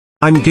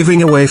I'm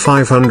giving away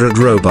 500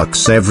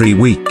 Robux every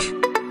week.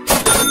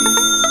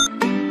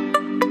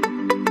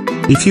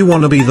 If you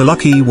wanna be the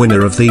lucky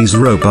winner of these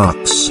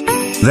Robux,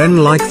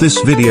 then like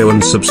this video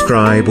and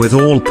subscribe with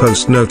all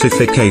post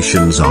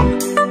notifications on.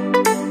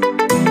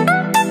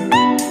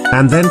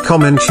 And then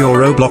comment your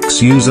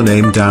Roblox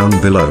username down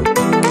below.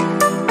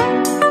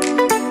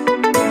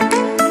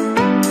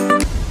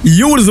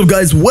 Yo, what is up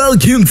guys,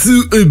 welcome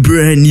to a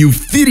brand new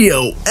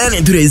video, and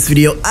in today's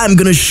video I'm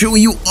gonna show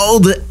you all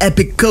the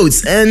epic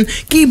codes, and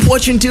keep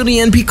watching till the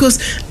end because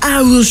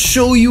I will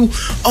show you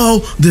all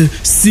the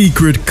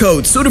secret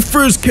codes. So the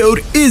first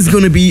code is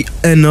gonna be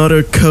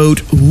another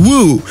code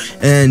WOO,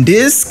 and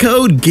this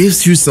code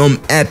gives you some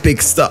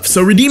epic stuff.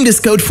 So redeem this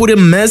code for the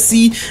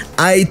messy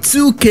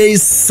Y2K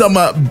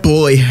summer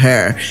boy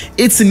hair.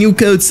 It's a new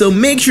code, so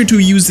make sure to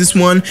use this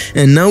one.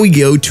 And now we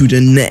go to the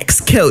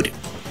next code.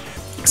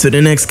 So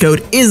the next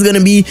code is gonna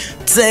be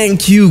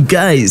thank you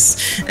guys,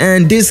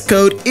 and this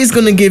code is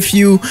gonna give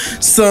you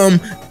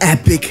some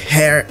epic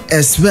hair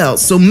as well,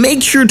 so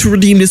make sure to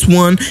redeem this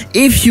one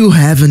if you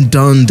haven't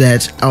done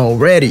that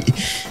already.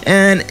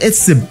 And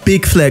it's a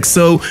big flex,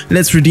 so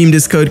let's redeem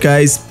this code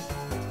guys,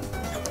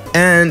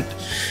 and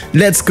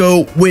let's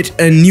go with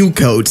a new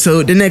code.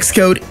 So the next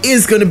code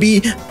is gonna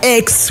be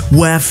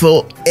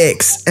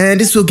XWaffleX, and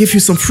this will give you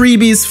some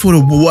freebies for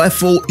the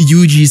Waffle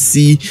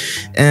UGC,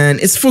 and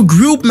it's for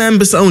group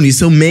members only,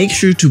 so make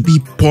sure to be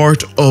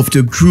part of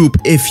the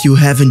group if you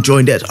haven't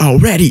joined that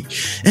already.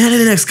 And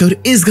the next code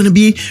is gonna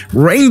be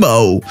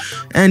Rainbow,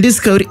 and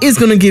this code is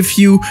gonna give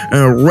you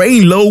a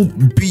Rainbow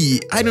B.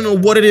 I don't know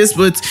what it is,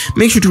 but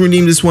make sure to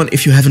redeem this one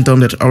if you haven't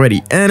done that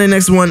already. And the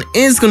next one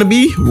is gonna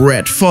be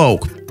Red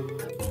Folk,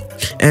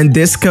 and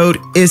this code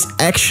is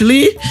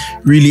actually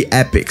really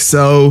epic,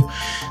 so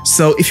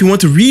if you want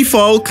to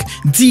refolk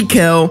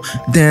decal,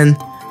 then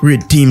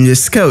redeem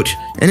this code.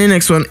 And the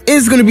next one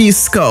is gonna be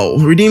Skull.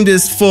 Redeem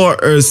this for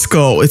a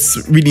skull, it's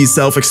really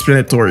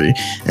self-explanatory.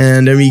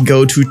 And then we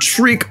go to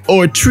Trick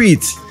or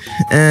Treat,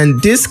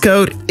 and this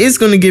code is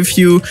gonna give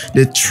you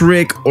the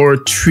Trick or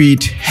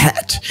Treat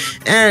hat,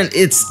 and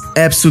it's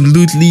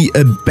absolutely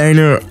a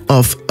banger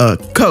of a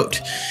code.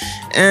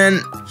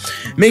 And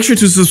make sure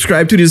to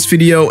subscribe to this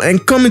video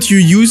and comment your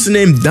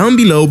username down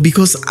below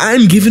because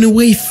I'm giving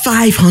away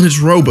 500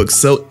 Robux.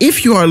 So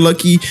if you are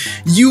lucky,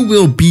 you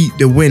will be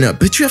the winner.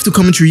 But you have to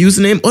comment your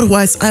username,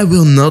 otherwise I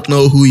will not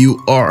know who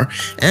you are.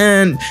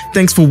 And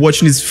thanks for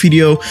watching this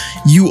video.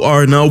 You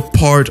are now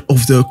part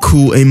of the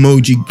cool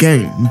emoji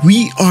gang.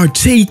 We are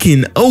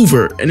taking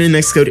over. And the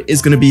next code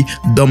is gonna be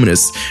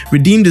Dominus.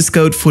 Redeem this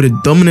code for the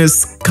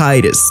Dominus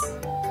Kaitis.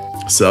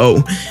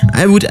 So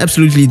I would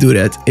absolutely do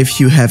that if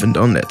you haven't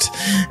done that.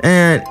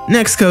 And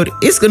next code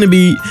is gonna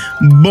be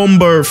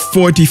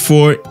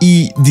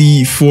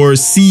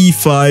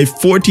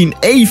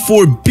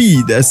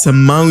Bomber44ED4C514A4B. That's a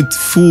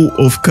mouthful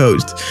of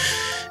code.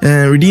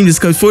 Redeem this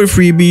code for the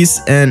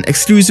freebies and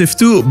exclusive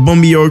to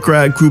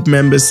Bombiorcra group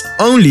members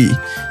only.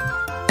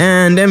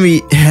 And then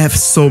we have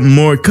some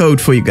more code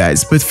for you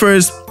guys. But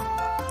first,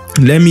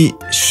 let me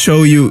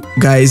show you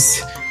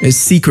guys a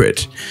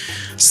secret.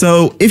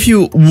 So if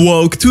you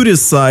walk to the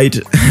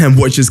side, and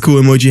watch this cool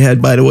emoji head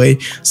by the way,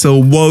 so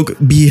walk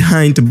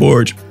behind the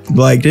board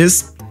like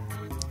this,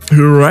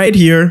 right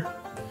here,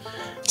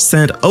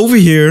 stand over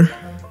here,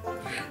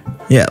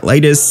 yeah,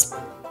 like this,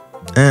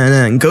 and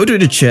then go to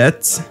the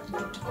chat,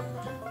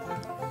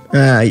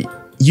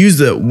 use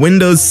the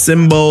Windows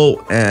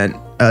symbol and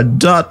a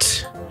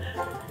dot,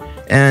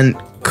 and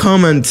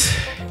comment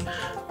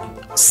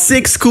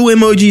 6 cool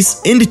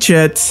emojis in the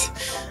chat.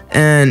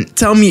 And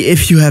tell me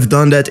if you have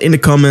done that in the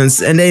comments,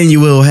 and then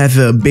you will have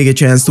a bigger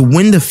chance to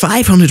win the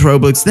 500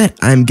 Robux that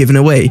I'm giving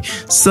away.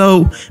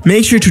 So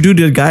make sure to do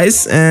that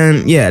guys,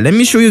 and yeah, let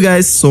me show you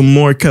guys some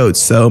more codes.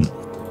 So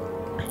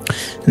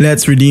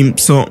let's redeem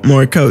some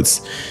more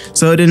codes.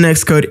 So the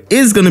next code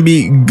is gonna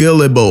be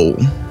Gullible.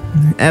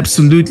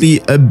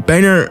 Absolutely a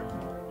banner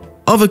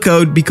of a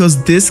code because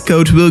this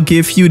code will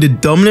give you the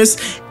Dominus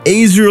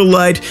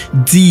Azurite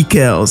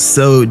decals.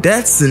 So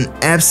that's an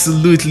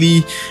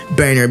absolutely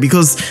banger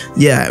because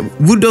yeah,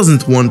 who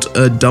doesn't want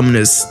a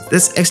Dominus?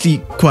 That's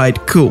actually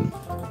quite cool.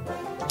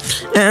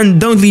 And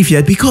don't leave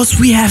yet because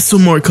we have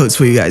some more codes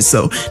for you guys.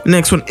 So the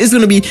next one is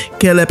gonna be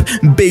Caleb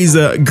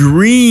Beza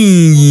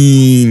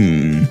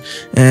Green,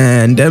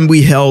 and then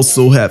we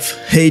also have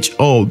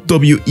HOW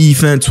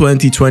Event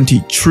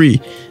 2023,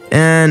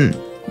 and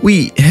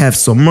we have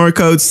some more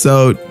codes,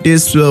 so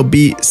this will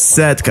be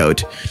set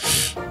code.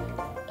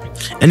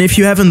 And if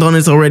you haven't done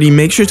it already,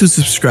 make sure to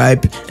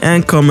subscribe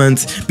and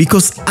comment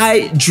because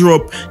I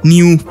drop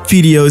new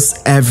videos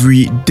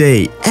every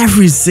day.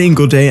 Every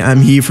single day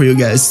I'm here for you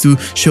guys to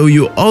show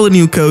you all the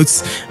new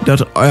codes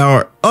that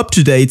are up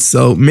to date,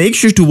 so make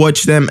sure to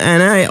watch them.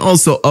 And I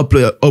also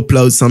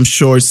upload some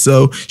shorts,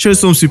 so show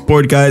some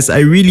support guys,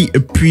 I really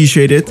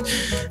appreciate it.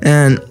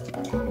 And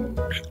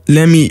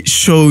let me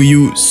show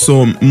you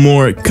some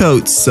more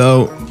codes.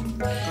 So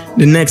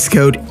the next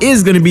code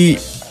is gonna be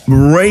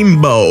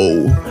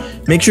Rainbow.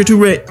 Make sure to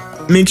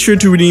make sure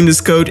to redeem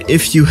this code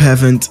if you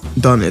haven't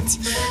done it.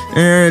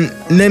 And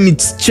let me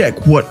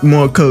check what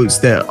more codes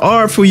there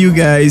are for you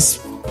guys.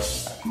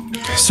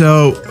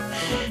 So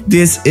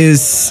this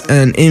is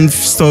an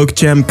in-stock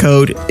gem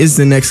code, is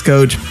the next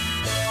code.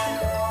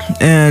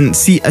 And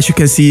see, as you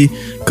can see,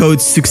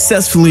 code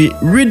successfully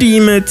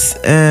redeemed,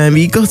 and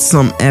we got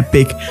some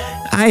epic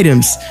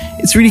items.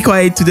 It's really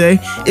quiet today.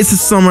 It's a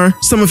summer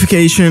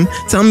vacation.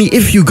 Tell me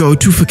if you go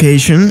to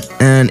vacation,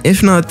 and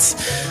if not,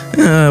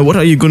 what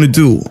are you gonna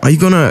do? Are you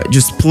gonna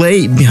just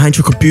play behind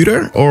your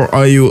computer, or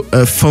are you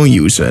a phone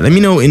user? Let me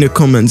know in the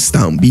comments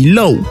down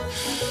below.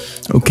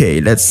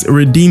 Okay, let's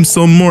redeem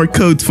some more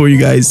code for you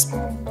guys.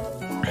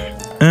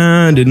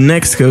 And the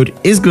next code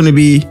is gonna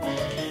be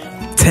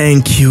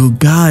thank you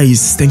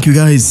guys.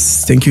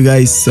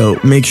 So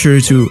make sure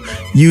to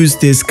use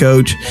this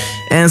code.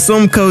 And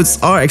some codes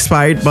are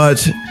expired,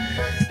 but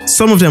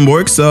some of them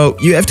work, so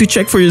you have to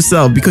check for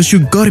yourself because you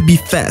gotta be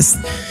fast.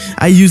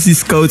 I use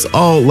these codes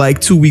all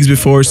like 2 weeks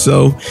before,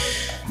 so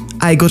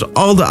I got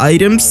all the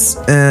items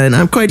and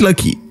I'm quite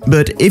lucky.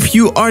 But if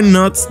you are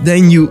not,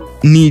 then you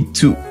need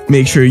to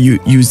make sure you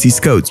use these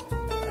codes.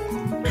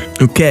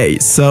 Okay,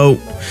 so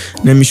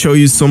let me show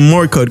you some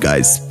more code,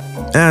 guys.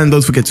 And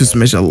don't forget to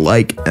smash a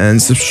like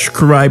and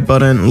subscribe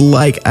button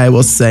like I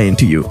was saying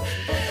to you.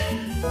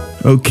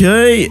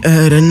 Okay,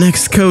 the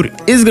next code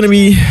is gonna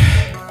be...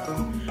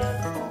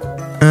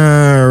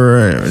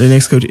 the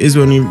next code is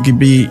going to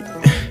be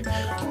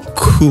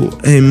cool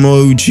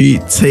emoji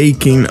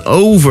taking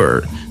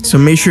over. So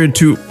make sure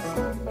to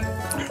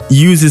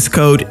use this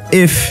code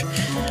if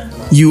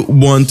you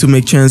want to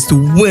make chance to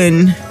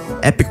win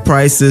epic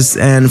prizes,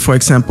 and for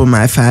example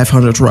my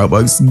 500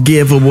 Robux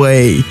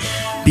giveaway,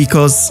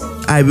 because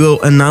I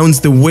will announce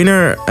the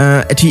winner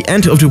at the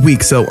end of the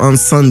week, so on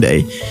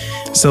Sunday.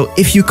 So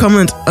if you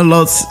comment a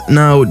lot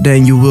now,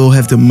 then you will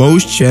have the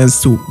most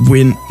chance to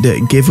win the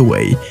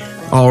giveaway.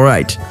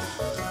 Alright,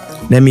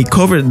 let me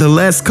cover the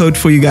last code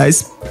for you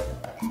guys.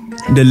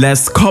 The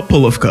last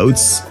couple of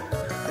codes,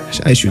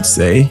 I should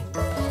say.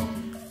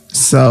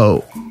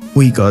 So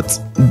we got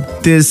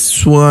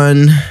this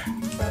one,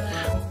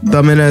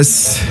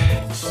 Dominus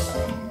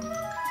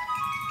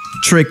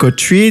Trick or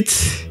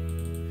Treat.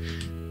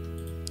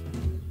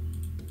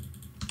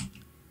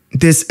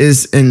 This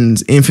is an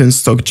infant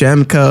stock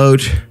gem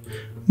code.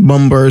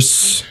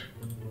 Bombers.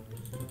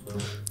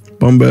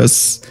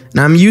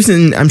 Now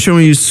I'm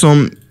showing you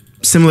some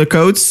similar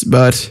codes,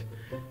 but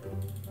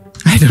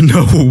I don't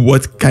know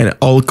what kind of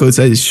all codes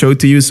I showed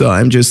to you, so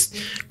I'm just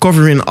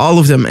covering all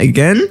of them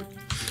again.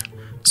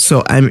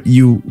 So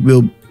you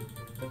will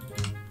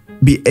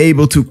be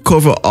able to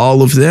cover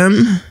all of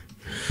them.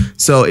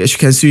 So as you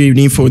can see, you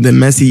need for the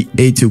messy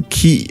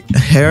Y2K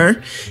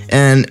hair.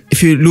 And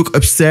if you look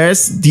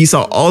upstairs, these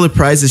are all the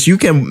prizes you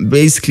can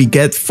basically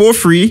get for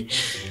free.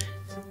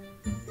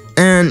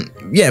 And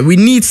yeah, we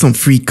need some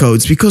free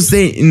codes because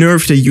they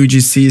nerfed the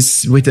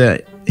UGCs with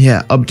the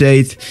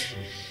update.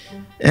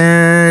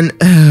 And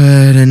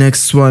the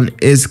next one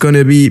is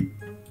gonna be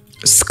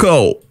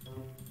Skull,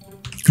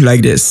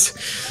 like this.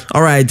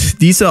 Alright,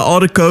 these are all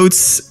the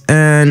codes,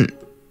 and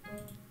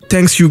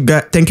thank you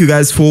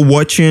guys for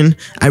watching.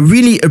 I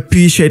really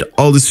appreciate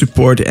all the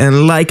support,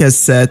 and like I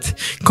said,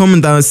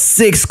 comment down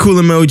 6 cool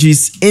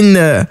emojis in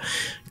the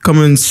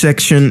comment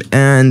section,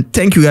 and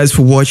thank you guys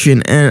for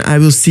watching, and I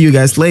will see you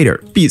guys later.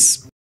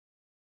 Peace.